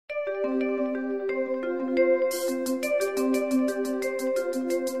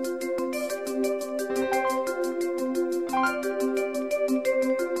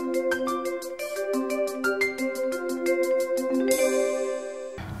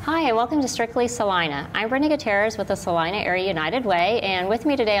Hi, and welcome to Strictly Salina. I'm Brenda Gutierrez with the Salina Area United Way, and with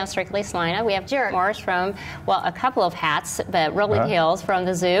me today on Strictly Salina, we have Gerritt Morris from, well, a couple of hats, but Rolling Hills from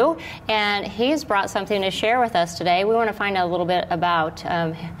the zoo, and he's brought something to share with us today. We want to find out a little bit about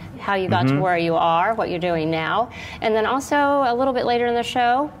how you got to where you are, what you're doing now, and then also a little bit later in the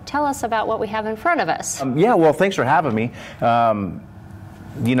show, tell us about what we have in front of us. Yeah, well, thanks for having me.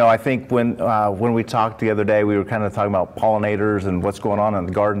 You know, I think when we talked the other day, we were kind of talking about pollinators and what's going on in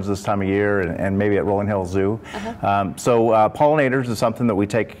the gardens this time of year, and maybe at Rolling Hills Zoo. So pollinators is something that we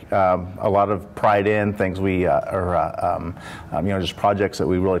take a lot of pride in. Things we you know, just projects that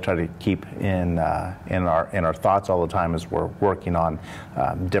we really try to keep in our thoughts all the time as we're working on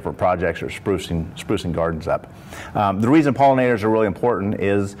different projects or sprucing gardens up. The reason pollinators are really important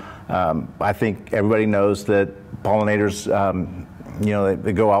is I think everybody knows that pollinators. You know,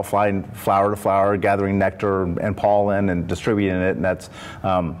 they go out flying flower to flower, gathering nectar and pollen and distributing it, and that's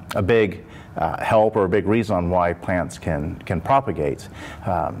a big help or a big reason on why plants can propagate.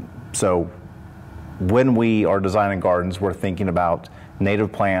 So when we are designing gardens, we're thinking about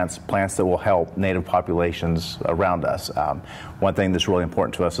native plants, plants that will help native populations around us. One thing that's really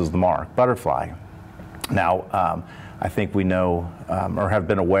important to us is the monarch butterfly. Now, I think we know or have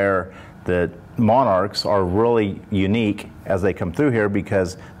been aware that monarchs are really unique as they come through here,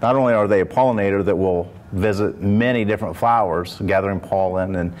 because not only are they a pollinator that will visit many different flowers, gathering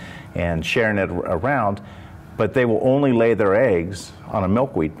pollen and sharing it around, but they will only lay their eggs on a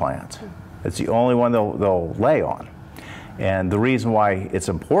milkweed plant. It's the only one they'll lay on. And the reason why it's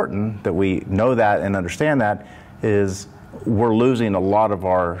important that we know that and understand that is we're losing a lot of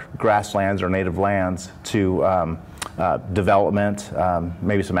our grasslands or native lands to development,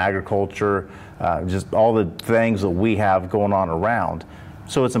 maybe some agriculture, just all the things that we have going on around.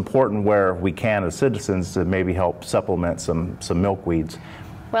 So it's important where we can as citizens to maybe help supplement some milkweeds.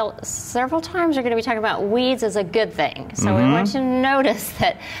 Well, several times you're going to be talking about weeds as a good thing. So we want you to notice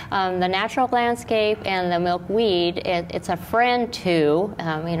that the natural landscape and the milkweed, it's a friend to,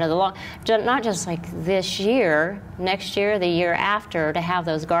 you know, not just like this year, next year, the year after, to have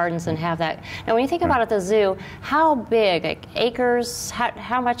those gardens and have that. Now, when you think about it at the zoo, how big, like acres,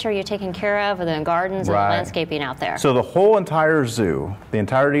 how much are you taking care of the gardens and the landscaping out there? So the whole entire zoo, the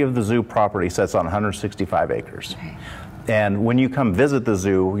entirety of the zoo property sits on 165 acres. And when you come visit the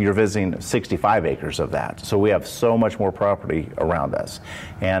zoo, you're visiting 65 acres of that. So we have so much more property around us.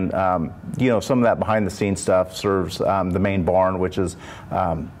 And, you know, some of that behind the scenes stuff serves the main barn, which is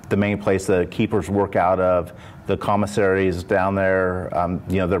the main place the keepers work out of. The commissaries down there,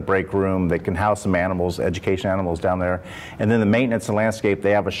 you know, their break room, they can house some animals, education animals down there. And then the maintenance and landscape,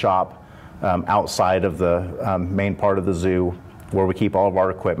 they have a shop outside of the main part of the zoo, where we keep all of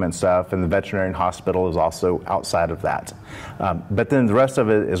our equipment and stuff, and the veterinary hospital is also outside of that. But then the rest of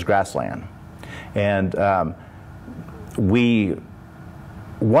it is grassland. And we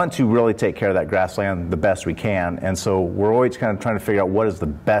want to really take care of that grassland the best we can, and so we're always kind of trying to figure out what is the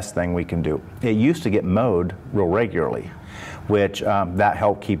best thing we can do. It used to get mowed real regularly, which that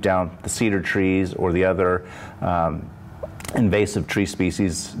helped keep down the cedar trees or the other invasive tree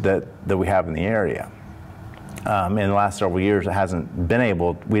species that we have in the area. In the last several years, it hasn't been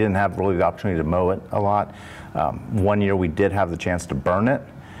able, we didn't have really the opportunity to mow it a lot. One year we did have the chance to burn it,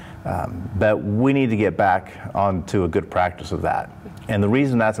 but we need to get back onto a good practice of that. And the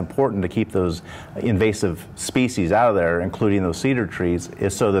reason that's important to keep those invasive species out of there, including those cedar trees,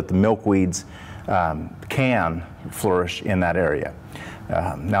 is so that the milkweeds can flourish in that area.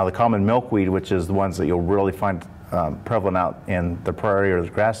 Now the common milkweed, which is the ones that you'll really find prevalent out in the prairie or the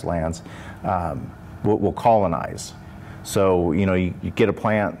grasslands, will colonize. So, you know, you get a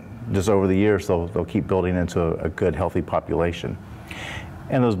plant just over the years, they'll keep building into a good, healthy population.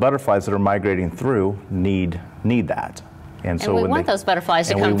 And those butterflies that are migrating through need that. And so we want those butterflies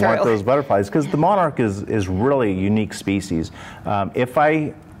to come through. We want those butterflies, because the monarch is really a unique species. If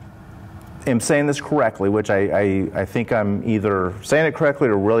I am saying this correctly, which I think I'm either saying it correctly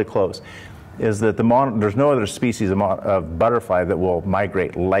or really close, is that there's no other species of butterfly that will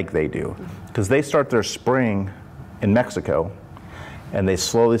migrate like they do. Because they start their spring in Mexico, and they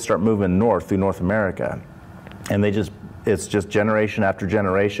slowly start moving north through North America. And it's just generation after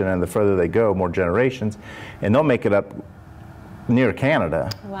generation, and the further they go, more generations, and they'll make it up near Canada.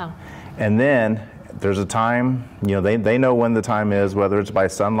 Wow. And then there's a time, you know, they know when the time is, whether it's by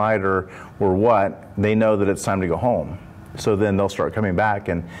sunlight or what, they know that it's time to go home. So then they'll start coming back,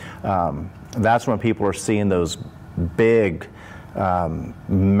 and that's when people are seeing those big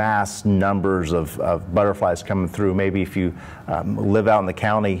mass numbers of butterflies coming through. Maybe if you live out in the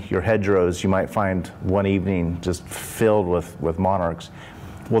county, your hedgerows, you might find one evening just filled with monarchs.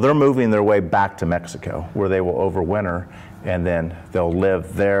 Well, they're moving their way back to Mexico, where they will overwinter, and then they'll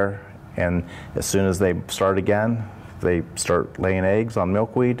live there. And as soon as they start again, they start laying eggs on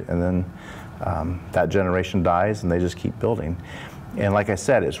milkweed, and then that generation dies, and they just keep building. And like I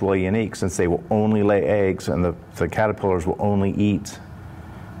said, it's really unique since they will only lay eggs, and the caterpillars will only eat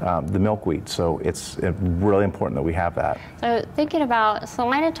the milkweed. So it's really important that we have that. So thinking about,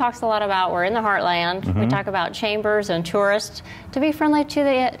 Salina talks a lot about we're in the heartland. We talk about chambers and tourists. To be friendly to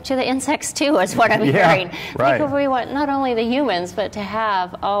the insects too is what I'm hearing. Right. Because we want not only the humans, but to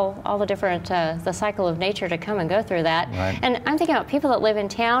have all the different, the cycle of nature to come and go through that. Right. And I'm thinking about people that live in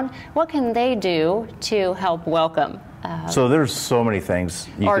town. What can they do to help welcome? So there's so many things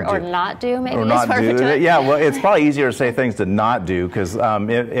you can do. Or not do, maybe? Or not do. Yeah, well, it's probably easier to say things to not do, because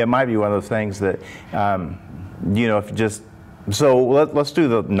it might be one of those things that, you know, if you just, so let's do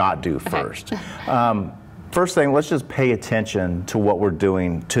the not do first. First thing, let's just pay attention to what we're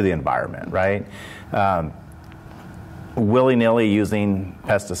doing to the environment, right? Willy-nilly using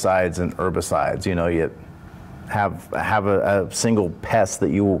pesticides and herbicides, you know, you have a single pest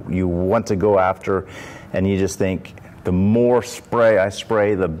that you want to go after, and you just think, the more spray I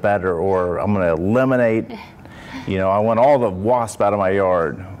spray, the better, or I'm going to eliminate, you know, I want all the wasp out of my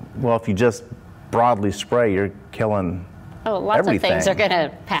yard. Well, if you just broadly spray, you're killing lots everything. of things are going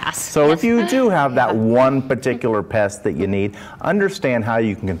to pass. So if you do have that one particular pest that you need, understand how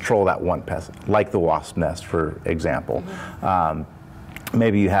you can control that one pest, like the wasp nest, for example.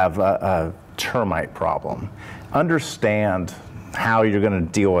 Maybe you have a termite problem. Understand how you're going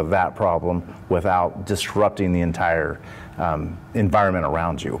to deal with that problem without disrupting the entire environment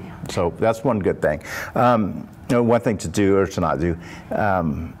around you. So that's one good thing. You know, one thing to do or to not do.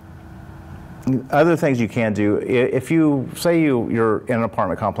 Other things you can do, if you say you're in an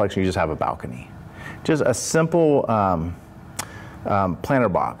apartment complex and you just have a balcony, just a simple planter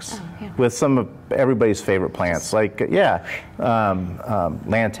box with some of everybody's favorite plants, like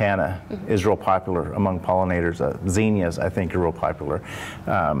lantana is real popular among pollinators. Zinnias, I think, are real popular.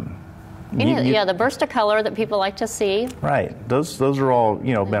 The burst of color that people like to see. Right. Those are all,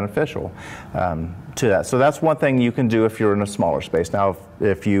 you know, beneficial to that. So that's one thing you can do if you're in a smaller space. Now,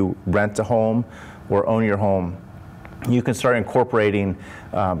 if you rent a home or own your home, you can start incorporating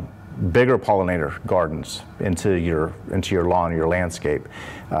bigger pollinator gardens into your lawn, your landscape.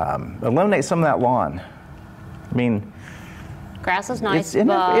 Eliminate some of that lawn. I mean, grass is nice, you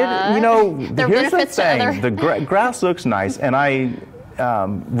but know, there are here's the benefits to other. thing: the grass looks nice, and I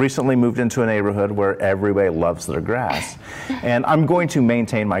recently moved into a neighborhood where everybody loves their grass, and I'm going to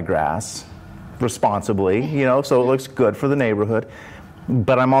maintain my grass responsibly, you know, so it looks good for the neighborhood.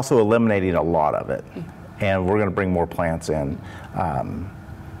 But I'm also eliminating a lot of it, and we're going to bring more plants in.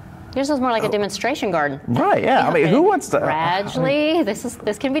 Yours is more like a demonstration garden. Right, yeah. I mean, who wants to... Gradually,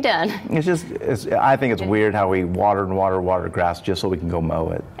 this can be done. It's just, I think it's weird how we water grass just so we can go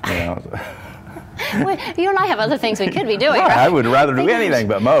mow it, you know. Well, you and I have other things we could be doing, right? right? I would rather do anything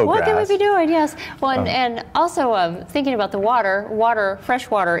but mow grass. What can we be doing? Yes. Well, and also thinking about the water, fresh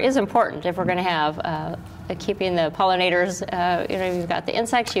water is important if we're going to have keeping the pollinators, you know, you've got the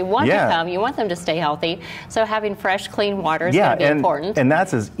insects, you want to come, you want them to stay healthy, so having fresh, clean water is going to be important. And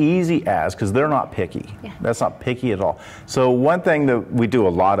that's as easy as, because they're not picky. That's not picky at all. So one thing that we do a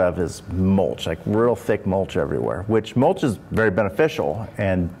lot of is mulch, like real thick mulch everywhere, which mulch is very beneficial,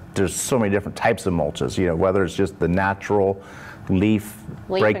 and there's so many different types of mulches, you know, whether it's just the natural leaf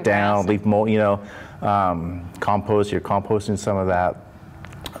breakdown, leaf mold, you know, compost, you're composting some of that.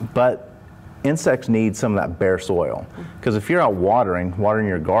 But insects need some of that bare soil, because if you're out watering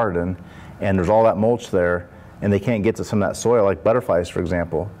your garden and there's all that mulch there and they can't get to some of that soil, like butterflies, for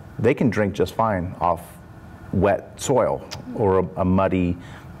example, they can drink just fine off wet soil or a muddy,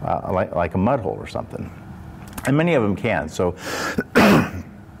 like a mud hole or something. And many of them can. So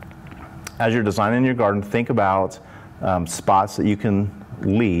as you're designing your garden, think about spots that you can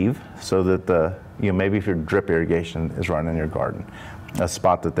leave so that maybe if your drip irrigation is running in your garden, a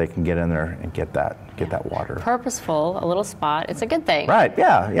spot that they can get in there and get that water. Purposeful, a little spot. It's a good thing. Right.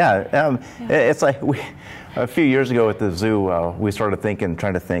 Yeah. It's like a few years ago at the zoo, we started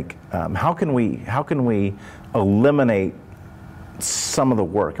trying to think, how can we eliminate some of the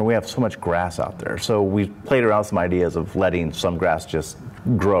work? And we have so much grass out there. So we played around with some ideas of letting some grass just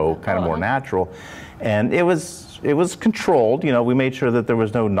grow kind of more natural, and it was controlled. You know, we made sure that there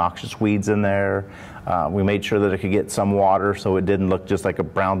was no noxious weeds in there. We made sure that it could get some water so it didn't look just like a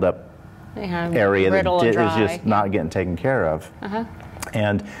browned up area that was just not getting taken care of.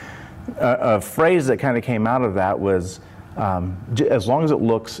 And a phrase that kind of came out of that was, as long as it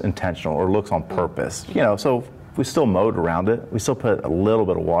looks intentional or looks on purpose, you know, so we still mowed around it, we still put a little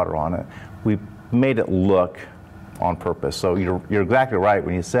bit of water on it, we made it look on purpose. So you're exactly right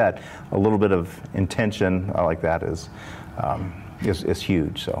when you said a little bit of intention like that is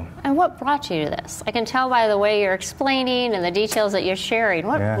huge. So. And what brought you to this? I can tell by the way you're explaining and the details that you're sharing.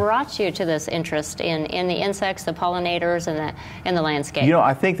 What brought you to this interest in the insects, the pollinators, and the landscape? You know,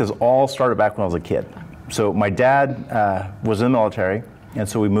 I think this all started back when I was a kid. So my dad was in the military, and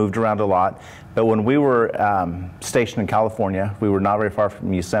so we moved around a lot. But when we were stationed in California, we were not very far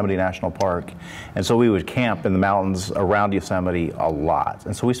from Yosemite National Park. And so we would camp in the mountains around Yosemite a lot.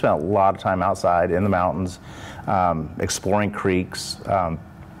 And so we spent a lot of time outside in the mountains, exploring creeks,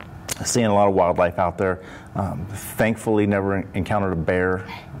 seeing a lot of wildlife out there. Thankfully, never encountered a bear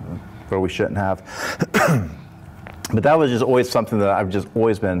where we shouldn't have. But that was just always something that I've just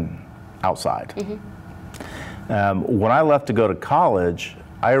always been outside. When I left to go to college,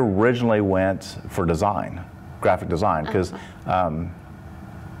 I originally went for design, graphic design, because I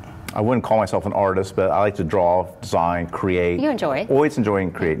wouldn't call myself an artist, but I like to draw, design, create. You enjoy. Always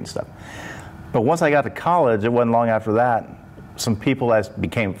enjoying creating stuff. But once I got to college, it wasn't long after that, some people I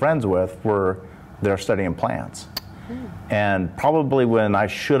became friends with were there studying plants. And probably when I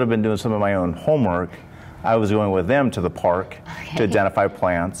should have been doing some of my own homework, I was going with them to the park to identify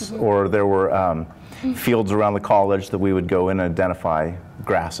plants, or there were fields around the college that we would go in and identify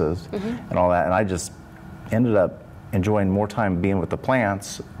grasses and all that. And I just ended up enjoying more time being with the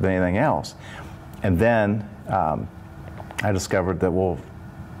plants than anything else. And then I discovered that, well,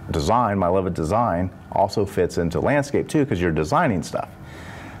 design, my love of design, also fits into landscape too, because you're designing stuff.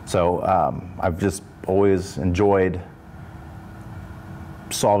 So I've just always enjoyed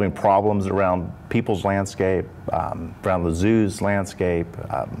solving problems around people's landscape, around the zoo's landscape.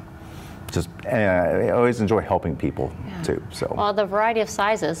 I always enjoy helping people too. So. Well, the variety of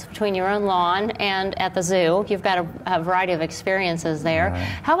sizes between your own lawn and at the zoo, you've got a variety of experiences there.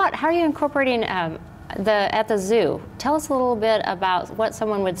 How are you incorporating at the zoo? Tell us a little bit about what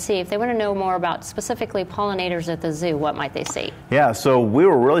someone would see if they want to know more about specifically pollinators at the zoo. What might they see? Yeah, so we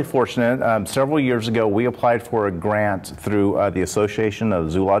were really fortunate. Several years ago, we applied for a grant through the Association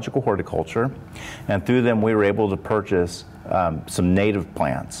of Zoological Horticulture, and through them, we were able to purchase some native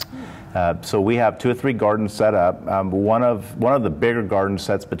plants. So we have 2 or 3 gardens set up. One of the bigger gardens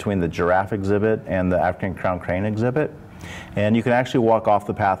sets between the giraffe exhibit and the African crown crane exhibit. And you can actually walk off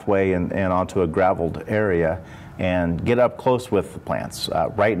the pathway and onto a graveled area and get up close with the plants.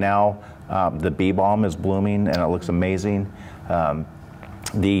 Right now, the bee balm is blooming and it looks amazing.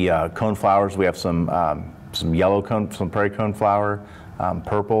 The coneflowers, we have some yellow some prairie coneflower,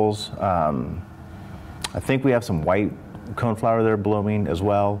 purples. I think we have some white coneflower there blooming as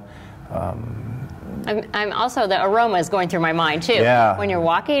well. I'm also, the aroma is going through my mind too. Yeah. When you're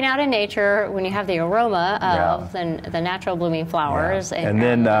walking out in nature, when you have the aroma of the natural blooming flowers. And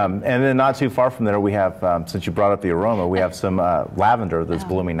then not too far from there, we have, since you brought up the aroma, we have some lavender that's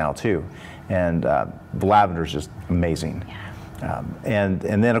blooming now too. And the lavender is just amazing. And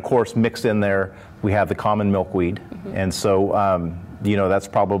then of course mixed in there, we have the common milkweed. And so, you know, that's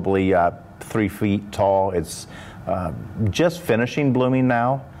probably 3 feet tall. It's just finishing blooming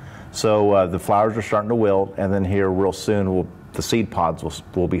now. So the flowers are starting to wilt, and then here real soon the seed pods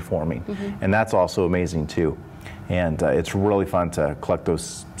will be forming. And that's also amazing too. And it's really fun to collect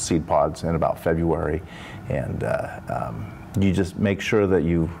those seed pods in about February. And you just make sure that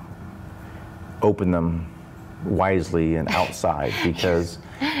you open them wisely and outside, because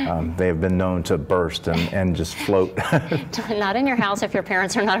they have been known to burst and just float. Not in your house if your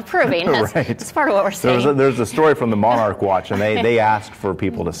parents are not approving. That's part of what we're saying. There's a story from the Monarch Watch, and they asked for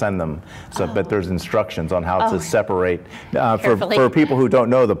people to send them. So, but there's instructions on how to separate. For people who don't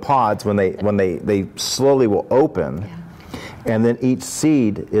know, the pods, when they slowly will open, and then each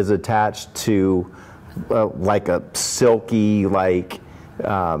seed is attached to like a silky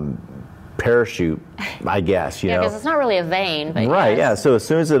parachute, I guess, you know. Because it's not really a vein, but so as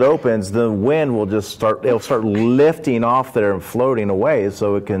soon as it opens, the wind will just it'll start lifting off there and floating away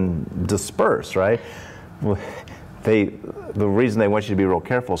so it can disperse, right? The reason they want you to be real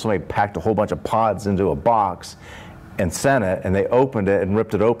careful, somebody packed a whole bunch of pods into a box and sent it, and they opened it and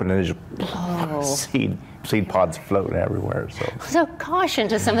ripped it open, and it just seed seed pods floating everywhere. So caution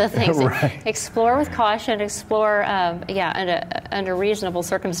to some of the things. Right. Explore with caution. Explore, under reasonable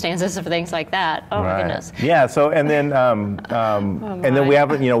circumstances of things like that. Oh my goodness. Yeah. So and then and then we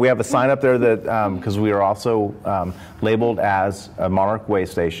have we have a sign up there that because we are also labeled as a Monarch way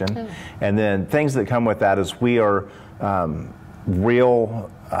station, and then things that come with that is we are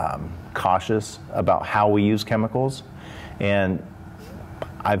real cautious about how we use chemicals, and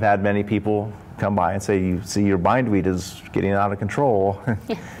I've had many people come by and say, you see your bindweed is getting out of control.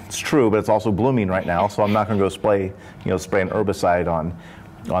 It's true, but it's also blooming right now, so I'm not going to go spray an herbicide on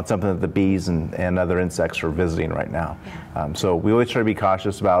something that the bees and other insects are visiting right now. So we always try to be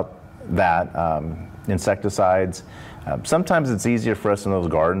cautious about that. Insecticides. Sometimes it's easier for us in those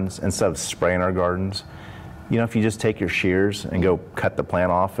gardens, instead of spraying our gardens, if you just take your shears and go cut the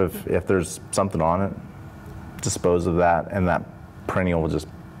plant off, if there's something on it, dispose of that, and that perennial will just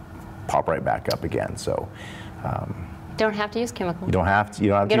pop right back up again. So don't have to use chemical. You don't have to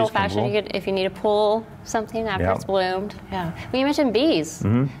use old fashioned. If you need to pull something after it's bloomed. Yeah. Well, you mentioned bees.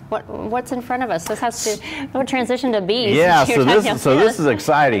 What's in front of us? This has to we'll transition to bees. Yeah. So this is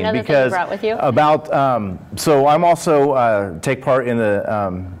exciting because brought with you. So I'm also take part in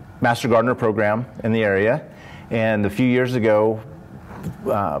the Master Gardener program in the area, and a few years ago,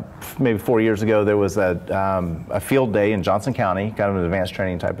 maybe 4 years ago, there was a field day in Johnson County, kind of an advanced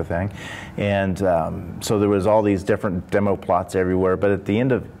training type of thing, and so there was all these different demo plots everywhere, but at the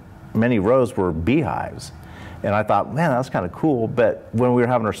end of many rows were beehives, and I thought, man, that's kind of cool. But when we were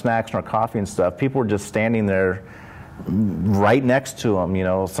having our snacks and our coffee and stuff, people were just standing there right next to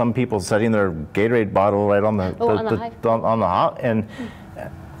them. Some people setting their Gatorade bottle right on the hot,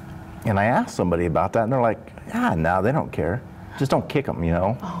 and I asked somebody about that, and they're like, no, they don't care. Just don't kick them,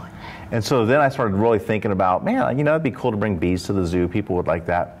 Oh. And so then I started really thinking about, man, it'd be cool to bring bees to the zoo. People would like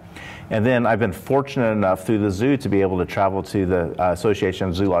that. And then I've been fortunate enough through the zoo to be able to travel to the Association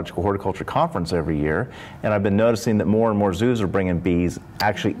of Zoological Horticulture Conference every year. And I've been noticing that more and more zoos are bringing bees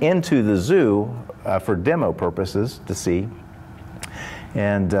actually into the zoo for demo purposes to see.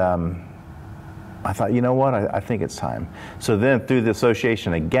 And I thought, you know what, I think it's time. So then through the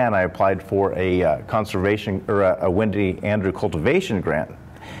association again, I applied for a conservation, or a Wendy Andrew cultivation grant.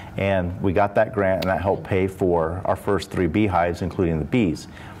 And we got that grant, and that helped pay for our first 3 beehives, including the bees.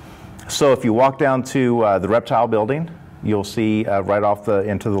 So if you walk down to the reptile building, you'll see right off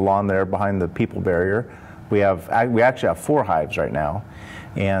into the lawn there behind the people barrier, we actually have 4 hives right now.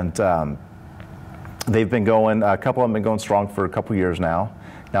 And they've been going, a couple of them have been going strong for a couple years now.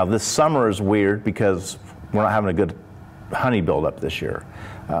 Now this summer is weird because we're not having a good honey buildup this year.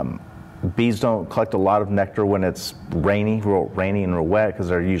 Bees don't collect a lot of nectar when it's rainy and real wet, because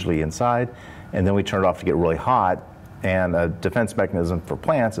they're usually inside, and then we turn it off to get really hot. And a defense mechanism for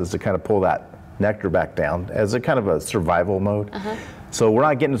plants is to kind of pull that nectar back down as a kind of a survival mode. So we're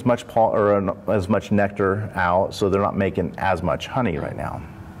not getting as much as much nectar out, so they're not making as much honey right now.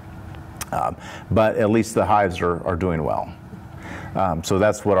 But at least the hives are doing well. So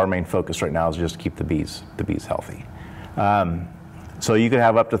that's what our main focus right now is, just to keep the bees healthy. So you could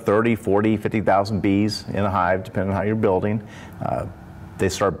have up to 30, 40, 50,000 bees in a hive, depending on how you're building.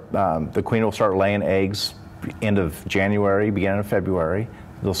 The queen will start laying eggs end of January, beginning of February.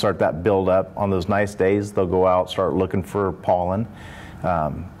 They'll start that build up. On those nice days, they'll go out, start looking for pollen.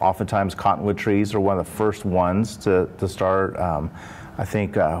 Oftentimes cottonwood trees are one of the first ones to start. I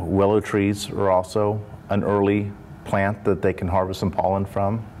think willow trees are also an early plant that they can harvest some pollen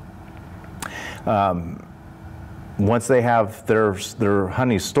from. Once they have their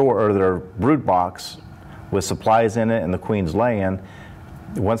honey store, or their brood box with supplies in it and the queen's laying,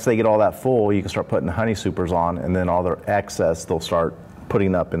 once they get all that full, you can start putting honey supers on, and then all their excess they'll start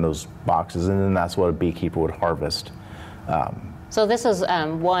putting up in those boxes, and then that's what a beekeeper would harvest. So this is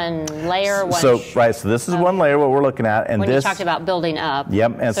one layer. So this is one layer what we're looking at, and when this you talked about building up.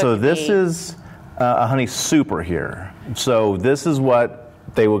 Yep, and so this is a honey super here. So this is what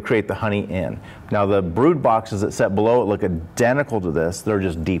they would create the honey in. Now the brood boxes that set below it look identical to this. They're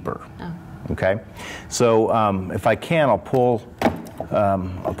just deeper. Oh. Okay, so if I can, I'll pull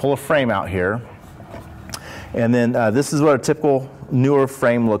a frame out here, and then this is what a typical newer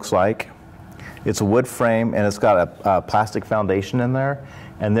frame looks like. It's a wood frame, and it's got a plastic foundation in there,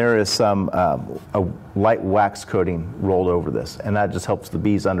 and there is some a light wax coating rolled over this, and that just helps the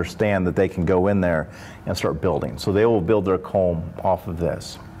bees understand that they can go in there and start building. So they will build their comb off of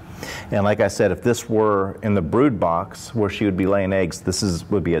this. And like I said, if this were in the brood box where she would be laying eggs,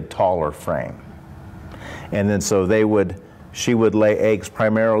 would be a taller frame. And then so she would lay eggs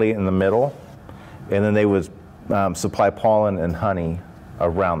primarily in the middle, and then they would supply pollen and honey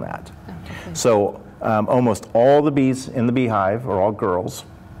around that. Okay. So almost all the bees in the beehive are all girls.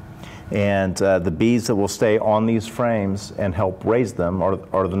 And the bees that will stay on these frames and help raise them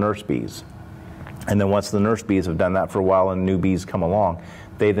are the nurse bees. And then once the nurse bees have done that for a while and new bees come along,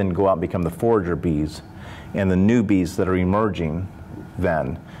 they then go out and become the forager bees. And the new bees that are emerging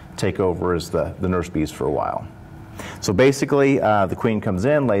then take over as the nurse bees for a while. So basically, the queen comes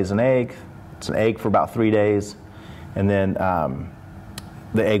in, lays an egg. It's an egg for about 3 days. And then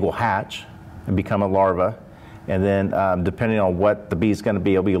the egg will hatch and become a larva. And then depending on what the bee's going to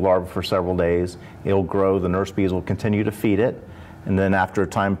be, it'll be a larva for several days. It'll grow. The nurse bees will continue to feed it. And then after a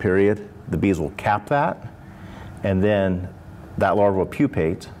time period, the bees will cap that. And then that larva will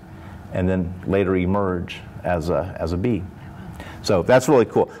pupate and then later emerge as a bee. So that's really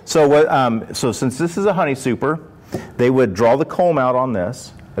cool. So so since this is a honey super, they would draw the comb out on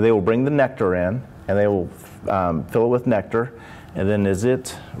this, and they will bring the nectar in, and they will fill it with nectar. And then as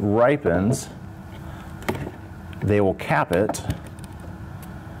it ripens, they will cap it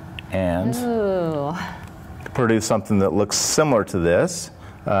and produce something that looks similar to this.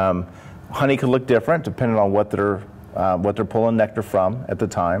 Honey could look different depending on what they're pulling nectar from at the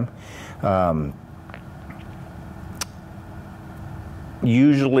time.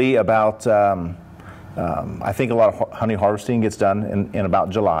 Usually about, I think a lot of honey harvesting gets done in about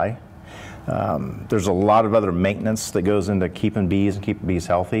July. There's a lot of other maintenance that goes into keeping bees and keeping bees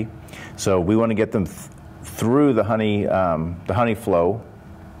healthy. So we want to get them through the honey flow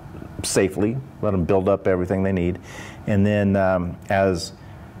safely, let them build up everything they need. And then as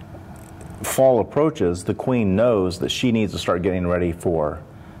fall approaches, the queen knows that she needs to start getting ready for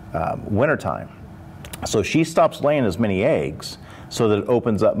wintertime. So she stops laying as many eggs so that it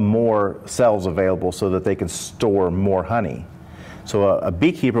opens up more cells available so that they can store more honey. So a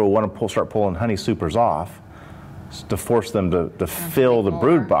beekeeper will want to start pulling honey supers off to force them to fill the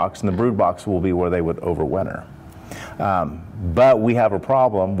brood box, and the brood box will be where they would overwinter. But we have a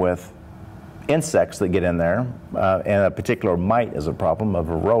problem with insects that get in there, and a particular mite is a problem, of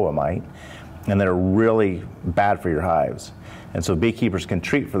Varroa mite, and they're really bad for your hives. And so beekeepers can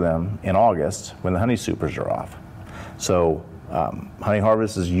treat for them in August when the honey supers are off. So honey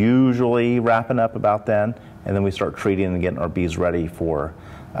harvest is usually wrapping up about then, and then we start treating and getting our bees ready for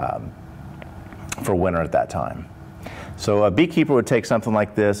winter at that time. So a beekeeper would take something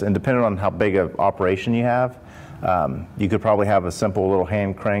like this, and depending on how big of operation you have, you could probably have a simple little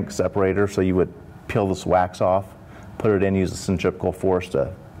hand crank separator. So you would peel this wax off, put it in, use a centrifugal force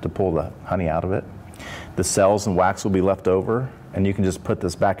to pull the honey out of it. The cells and wax will be left over, and you can just put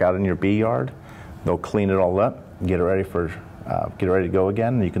this back out in your bee yard. They'll clean it all up, get it ready to go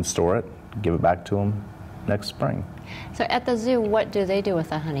again, and you can store it, give it back to them next spring. So at the zoo, what do they do with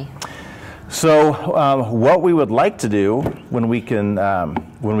the honey? So what we would like to do when we get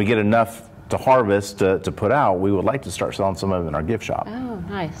enough to harvest to put out, we would like to start selling some of it in our gift shop. Oh,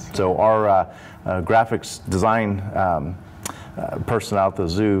 nice. So our graphics design person out at the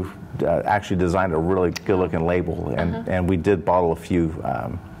zoo actually designed a really good-looking label, and we did bottle a few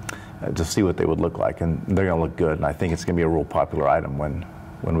to see what they would look like, and they're going to look good, and I think it's going to be a real popular item when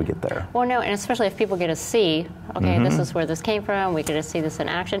we get there. Well, no, and especially if people get to see, okay, this is where this came from, we get to see this in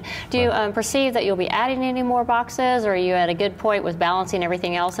action. Do you perceive that you'll be adding any more boxes, or are you at a good point with balancing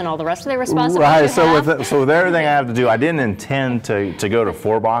everything else and all the rest of the responsibilities? Right, so with everything I have to do, I didn't intend to go to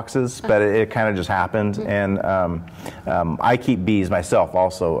 4 boxes, but it kind of just happened. And I keep bees myself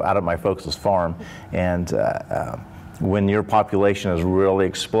also out at my folks' farm, and when your population is really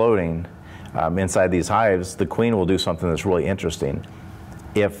exploding inside these hives, the queen will do something that's really interesting.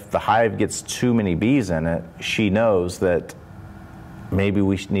 If the hive gets too many bees in it, she knows that maybe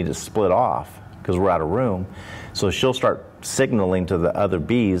we need to split off because we're out of room. So she'll start signaling to the other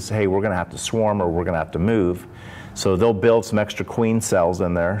bees, hey, we're going to have to swarm or we're going to have to move. So they'll build some extra queen cells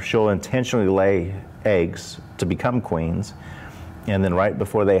in there. She'll intentionally lay eggs to become queens. And then right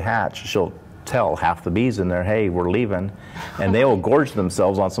before they hatch, she'll tell half the bees in there, hey, we're leaving. And they will gorge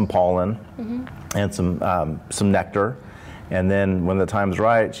themselves on some pollen and some nectar. And then when the time's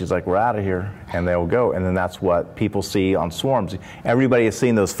right, she's like, we're out of here, and they'll go. And then that's what people see on swarms. Everybody has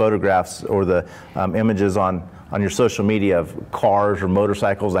seen those photographs or the images on your social media of cars or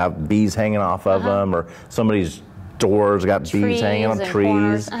motorcycles that have bees hanging off of them, or somebody's doors got bees hanging on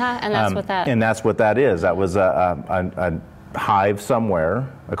trees. And that's what that And that's what that is. That was a hive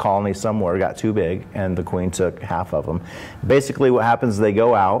somewhere, a colony somewhere got too big, and the queen took half of them. Basically what happens is they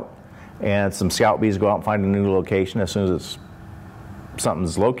go out, and some scout bees go out and find a new location. As soon as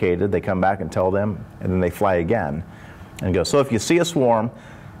something's located, they come back and tell them, and then they fly again and go. So if you see a swarm,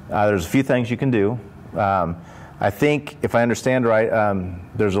 there's a few things you can do. I think, if I understand right,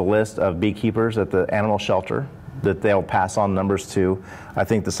 there's a list of beekeepers at the animal shelter that they'll pass on numbers to. I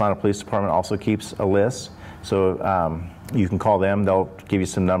think the Salina Police Department also keeps a list. So you can call them. They'll give you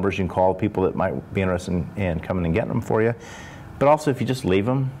some numbers. You can call people that might be interested in coming and getting them for you. But also, if you just leave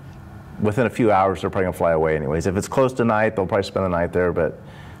them, within a few hours, they're probably going to fly away anyways. If it's close to night, they'll probably spend the night there, but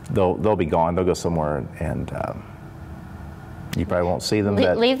they'll be gone. They'll go somewhere, and you probably won't see them.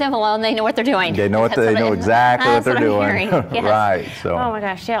 Leave them alone. They know what they're doing. They know they know exactly what they're doing. Yes. Right. So. Oh my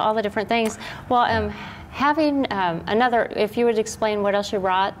gosh! Yeah, all the different things. Well, having another. If you would explain what else you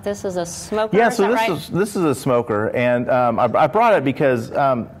brought. This is a smoker. Yeah. Is So that this is a smoker, and I brought it because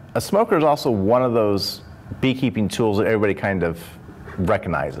a smoker is also one of those beekeeping tools that everybody kind of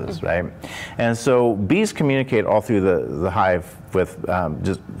recognizes, right? And so bees communicate all through the hive with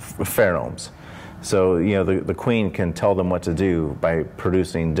just pheromones. So, you know, the queen can tell them what to do by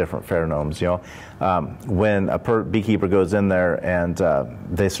producing different pheromones, you know. When a beekeeper goes in there and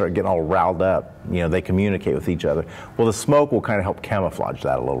they start getting all riled up, you know, they communicate with each other. Well, the smoke will kind of help camouflage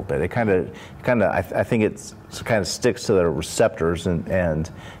that a little bit. It kind of, I think it kind of sticks to the receptors, and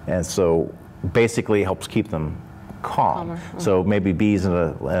so basically helps keep them calm. So maybe bees in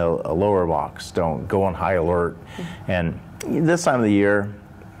a lower box don't go on high alert. And this time of the year,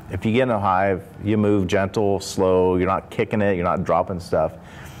 if you get in a hive, you move gentle, slow, you're not kicking it, you're not dropping stuff,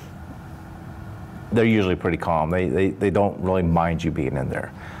 they're usually pretty calm. They don't really mind you being in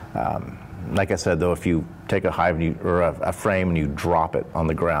there. Like I said, though, if you take a hive or a frame and you drop it on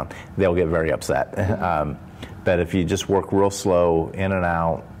the ground, they'll get very upset. But if you just work real slow, in and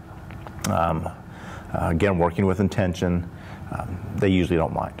out, again, working with intention, they usually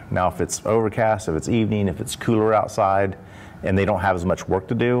don't mind. Now, if it's overcast, if it's evening, if it's cooler outside, and they don't have as much work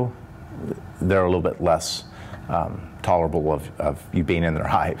to do, they're a little bit less tolerable of you being in their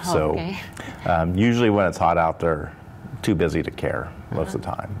hive. Oh, okay. So usually when it's hot out, they're too busy to care most of the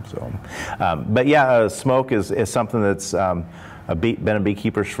time. So, but yeah, smoke is something that's been a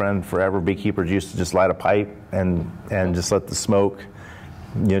beekeeper's friend forever. Beekeepers used to just light a pipe and just let the smoke,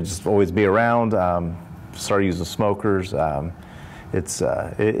 you know, just always be around. Started using smokers. It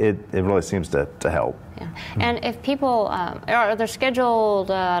really seems to help. Yeah. And if people are there scheduled,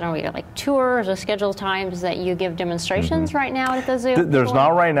 I don't know, like tours or scheduled times that you give demonstrations right now at the zoo? There's not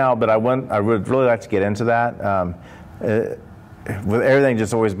right now, but I would really like to get into that. With everything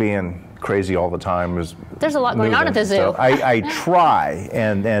just always being crazy all the time, there's a lot going on at the zoo. So I try,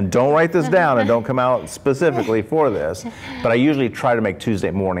 and don't write this down and don't come out specifically for this, but I usually try to make Tuesday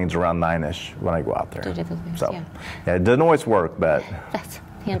mornings around 9-ish when I go out there. So yeah, it doesn't always work, but that's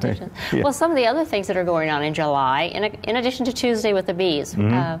the intention. Yeah. Well, some of the other things that are going on in July, in addition to Tuesday with the bees,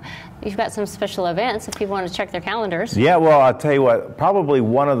 you've got some special events if people want to check their calendars. Yeah, well, I'll tell you what, probably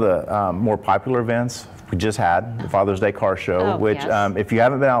one of the more popular events we just had, the Father's Day car show, which if you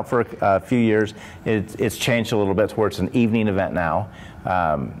haven't been out for a few years, it's changed a little bit to where it's an evening event now.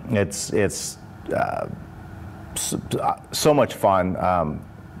 It's so much fun.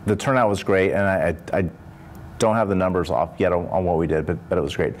 The turnout was great, and I don't have the numbers off yet on what we did, but it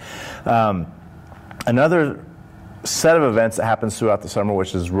was great. Another set of events that happens throughout the summer,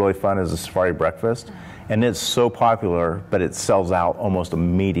 which is really fun, is a safari breakfast. And it's so popular, but it sells out almost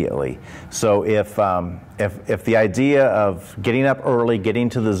immediately. So if the idea of getting up early, getting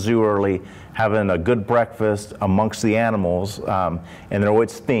to the zoo early, having a good breakfast amongst the animals, and they're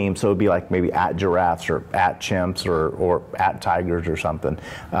always themed, so it'd be like maybe at giraffes or at chimps or at tigers or something.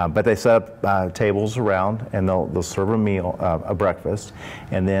 But they set up tables around, and they'll serve a meal, a breakfast,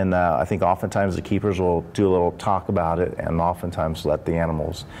 and then I think oftentimes the keepers will do a little talk about it, and oftentimes let the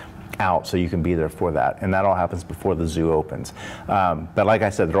animals out so you can be there for that, and that all happens before the zoo opens. But like I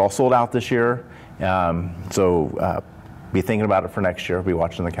said, they're all sold out this year, so be thinking about it for next year. Be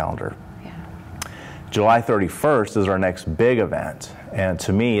watching the calendar. July 31st is our next big event, and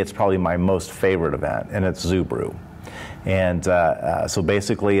to me it's probably my most favorite event, and it's Zoo Brew. And so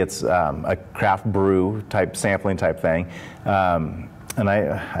basically it's a craft brew type sampling type thing. And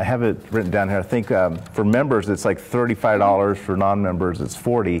I have it written down here. I think for members it's like $35. For non-members it's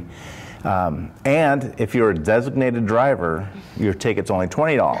 $40. And if you're a designated driver, your ticket's only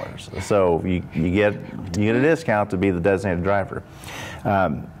 $20. So you get a discount to be the designated driver.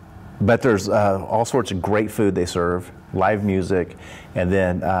 But there's all sorts of great food they serve, live music, and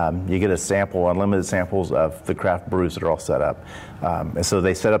then you get a sample, unlimited samples of the craft brews that are all set up. And so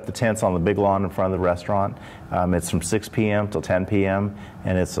they set up the tents on the big lawn in front of the restaurant. It's from 6 p.m. till 10 p.m.,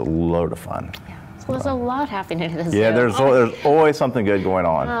 and it's a load of fun. So there's a lot happening at the zoo. Yeah, there's always something good going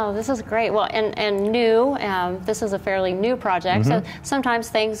on. Oh, this is great. Well, and new, this is a fairly new project, so sometimes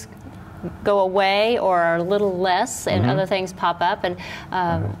things go away or are a little less, and other things pop up. And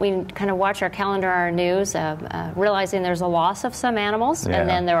we kind of watch our calendar, our news, realizing there's a loss of some animals, and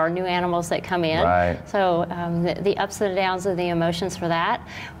then there are new animals that come in. Right. So the ups and downs of the emotions for that.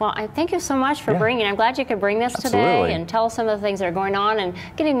 Well, I thank you so much for bringing. I'm glad you could bring this today and tell us some of the things that are going on, and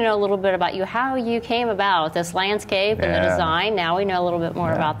getting to know a little bit about you, how you came about this landscape and the design. Now we know a little bit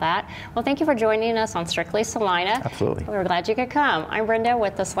more about that. Well, thank you for joining us on Strictly Salina. Absolutely. We're glad you could come. I'm Brenda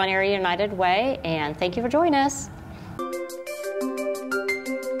with the Salina Area United Way, and thank you for joining us.